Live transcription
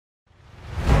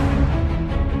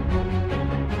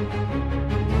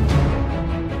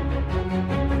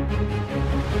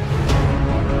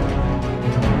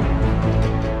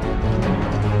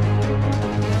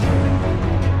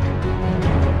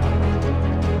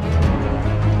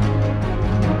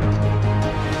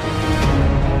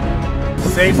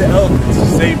Save the elephants,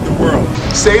 save the world.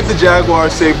 Save the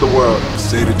jaguars, save the world.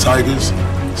 Save the tigers,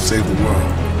 save the world.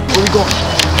 Where we going?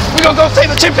 We gonna go save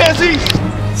the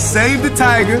chimpanzees! Save the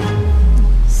tiger,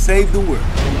 save the world.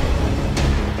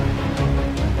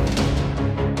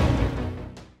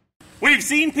 We've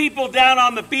seen people down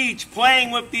on the beach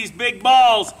playing with these big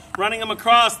balls, running them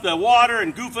across the water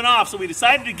and goofing off, so we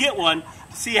decided to get one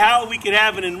to see how we could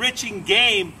have an enriching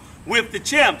game with the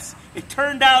chimps. It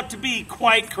turned out to be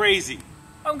quite crazy.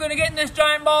 I'm gonna get in this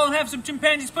giant ball and have some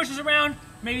chimpanzees push us around.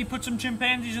 Maybe put some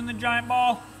chimpanzees in the giant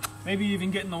ball. Maybe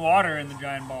even get in the water in the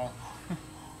giant ball.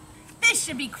 This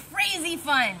should be crazy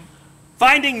fun.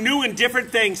 Finding new and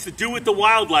different things to do with the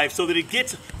wildlife so that it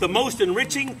gets the most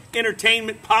enriching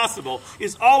entertainment possible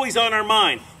is always on our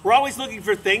mind. We're always looking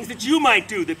for things that you might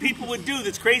do, that people would do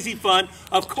that's crazy fun,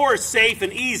 of course safe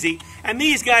and easy, and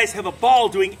these guys have a ball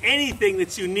doing anything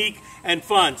that's unique and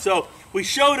fun. So we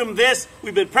showed them this,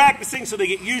 we've been practicing so they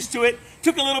get used to it.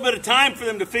 Took a little bit of time for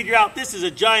them to figure out this is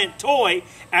a giant toy,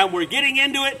 and we're getting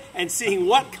into it and seeing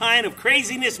what kind of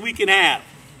craziness we can have.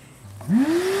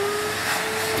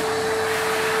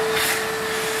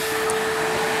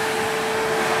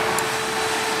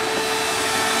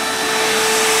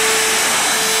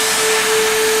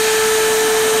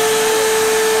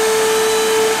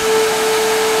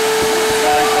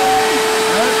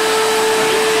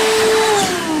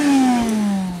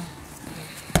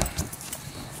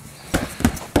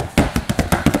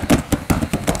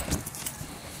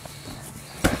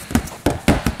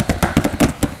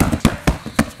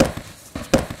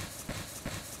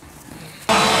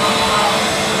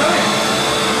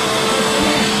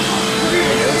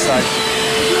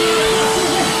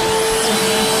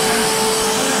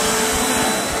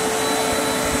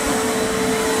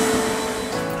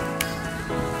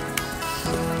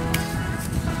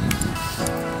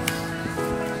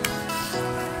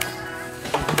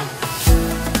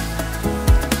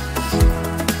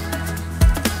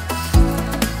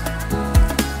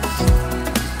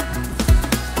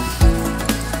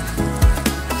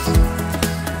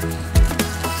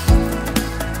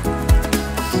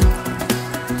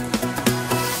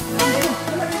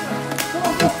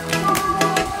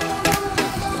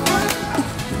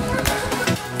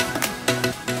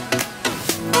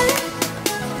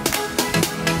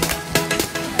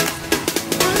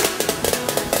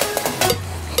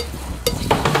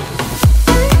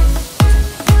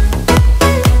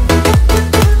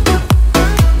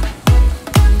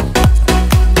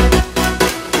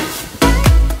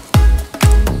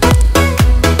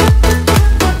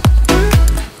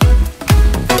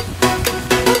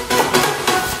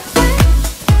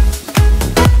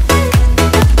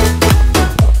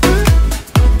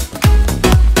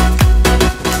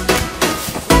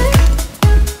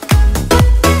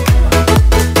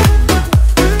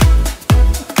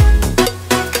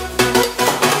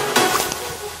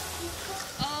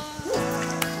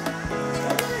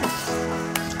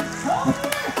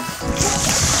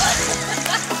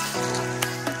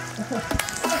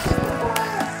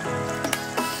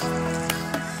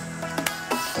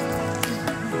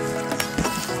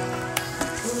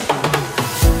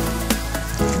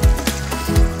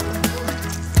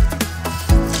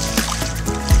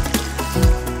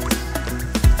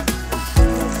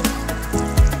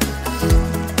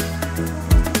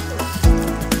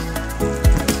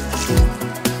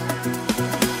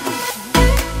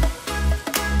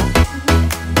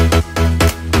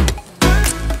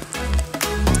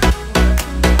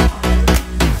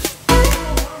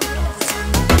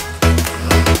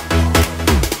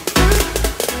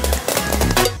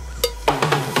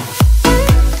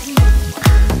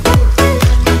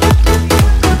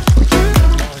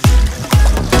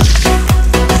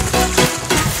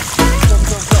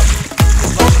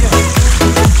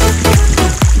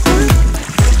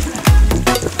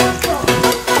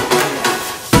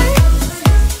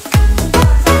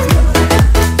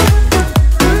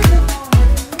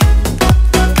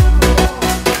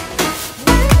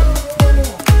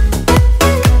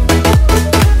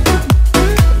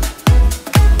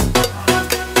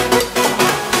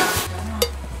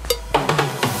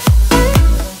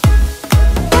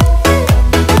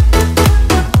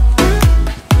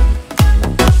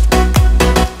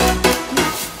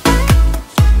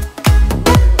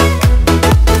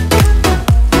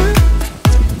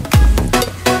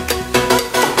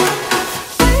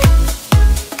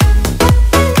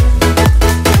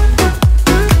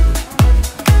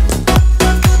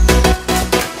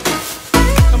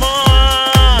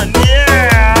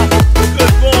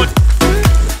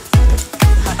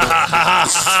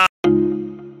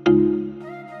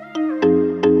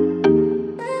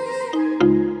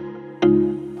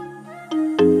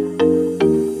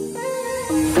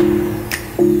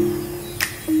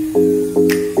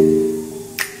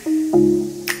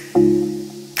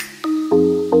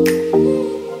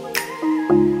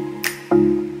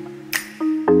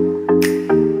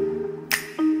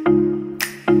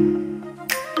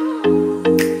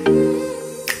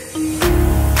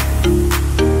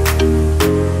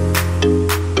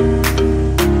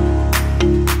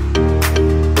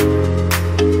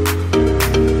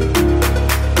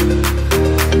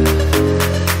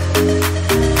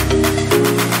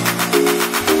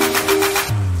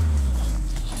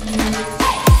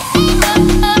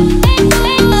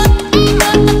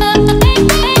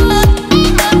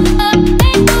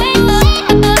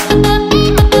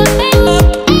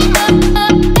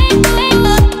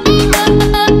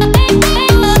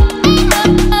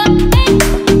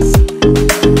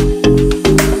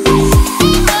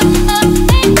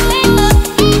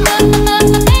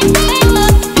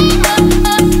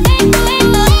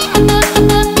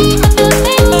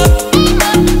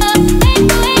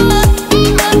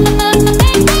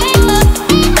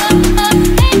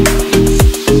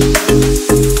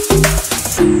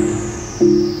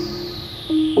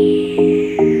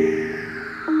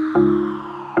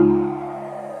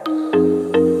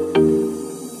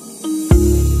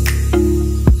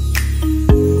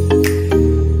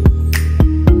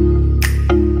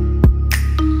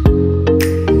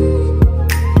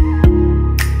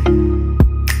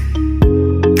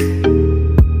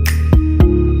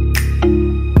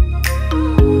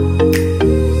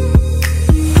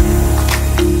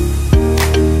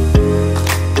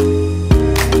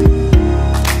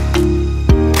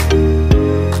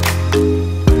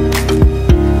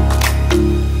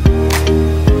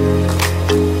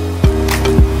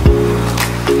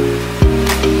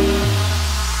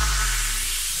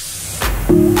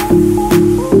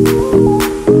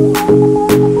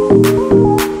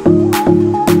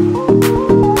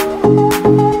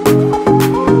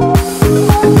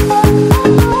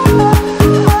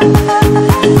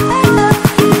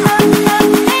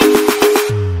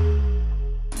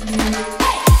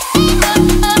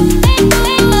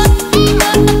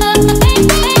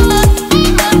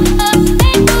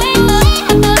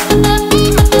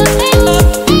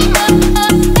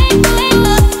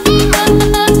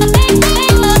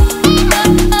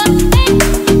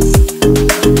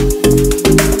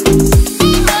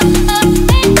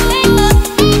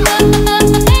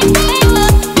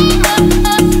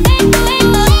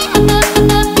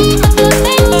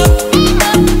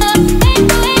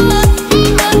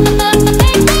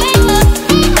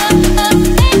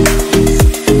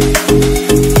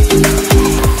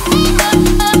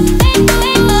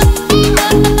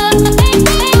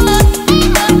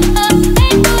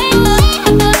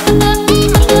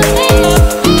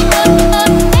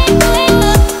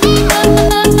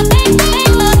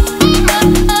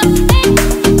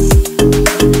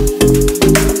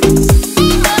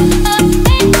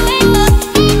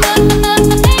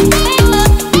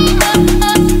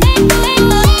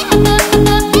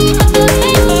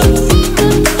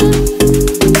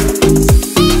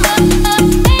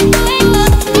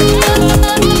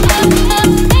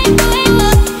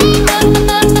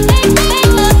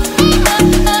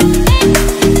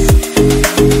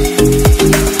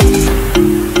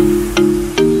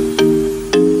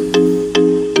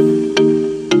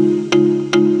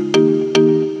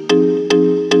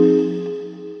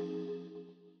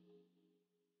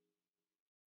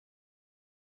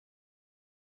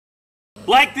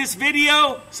 Like this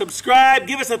video, subscribe,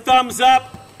 give us a thumbs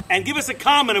up, and give us a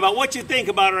comment about what you think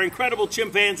about our incredible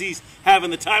chimpanzees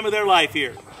having the time of their life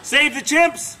here. Save the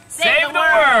chimps! Save the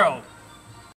world!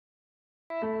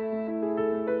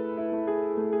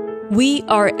 We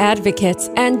are advocates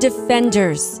and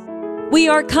defenders. We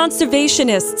are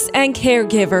conservationists and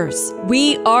caregivers.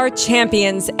 We are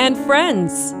champions and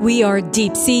friends. We are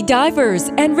deep-sea divers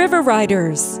and river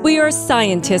riders. We are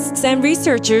scientists and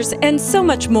researchers and so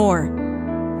much more.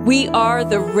 We are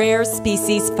the Rare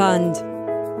Species Fund.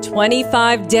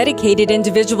 25 dedicated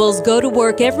individuals go to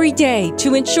work every day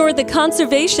to ensure the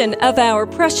conservation of our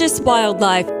precious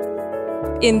wildlife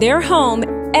in their home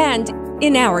and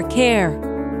in our care.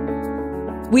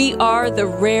 We are the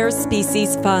Rare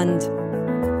Species Fund.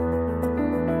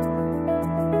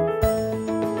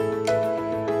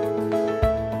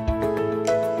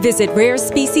 Visit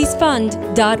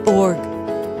rarespeciesfund.org.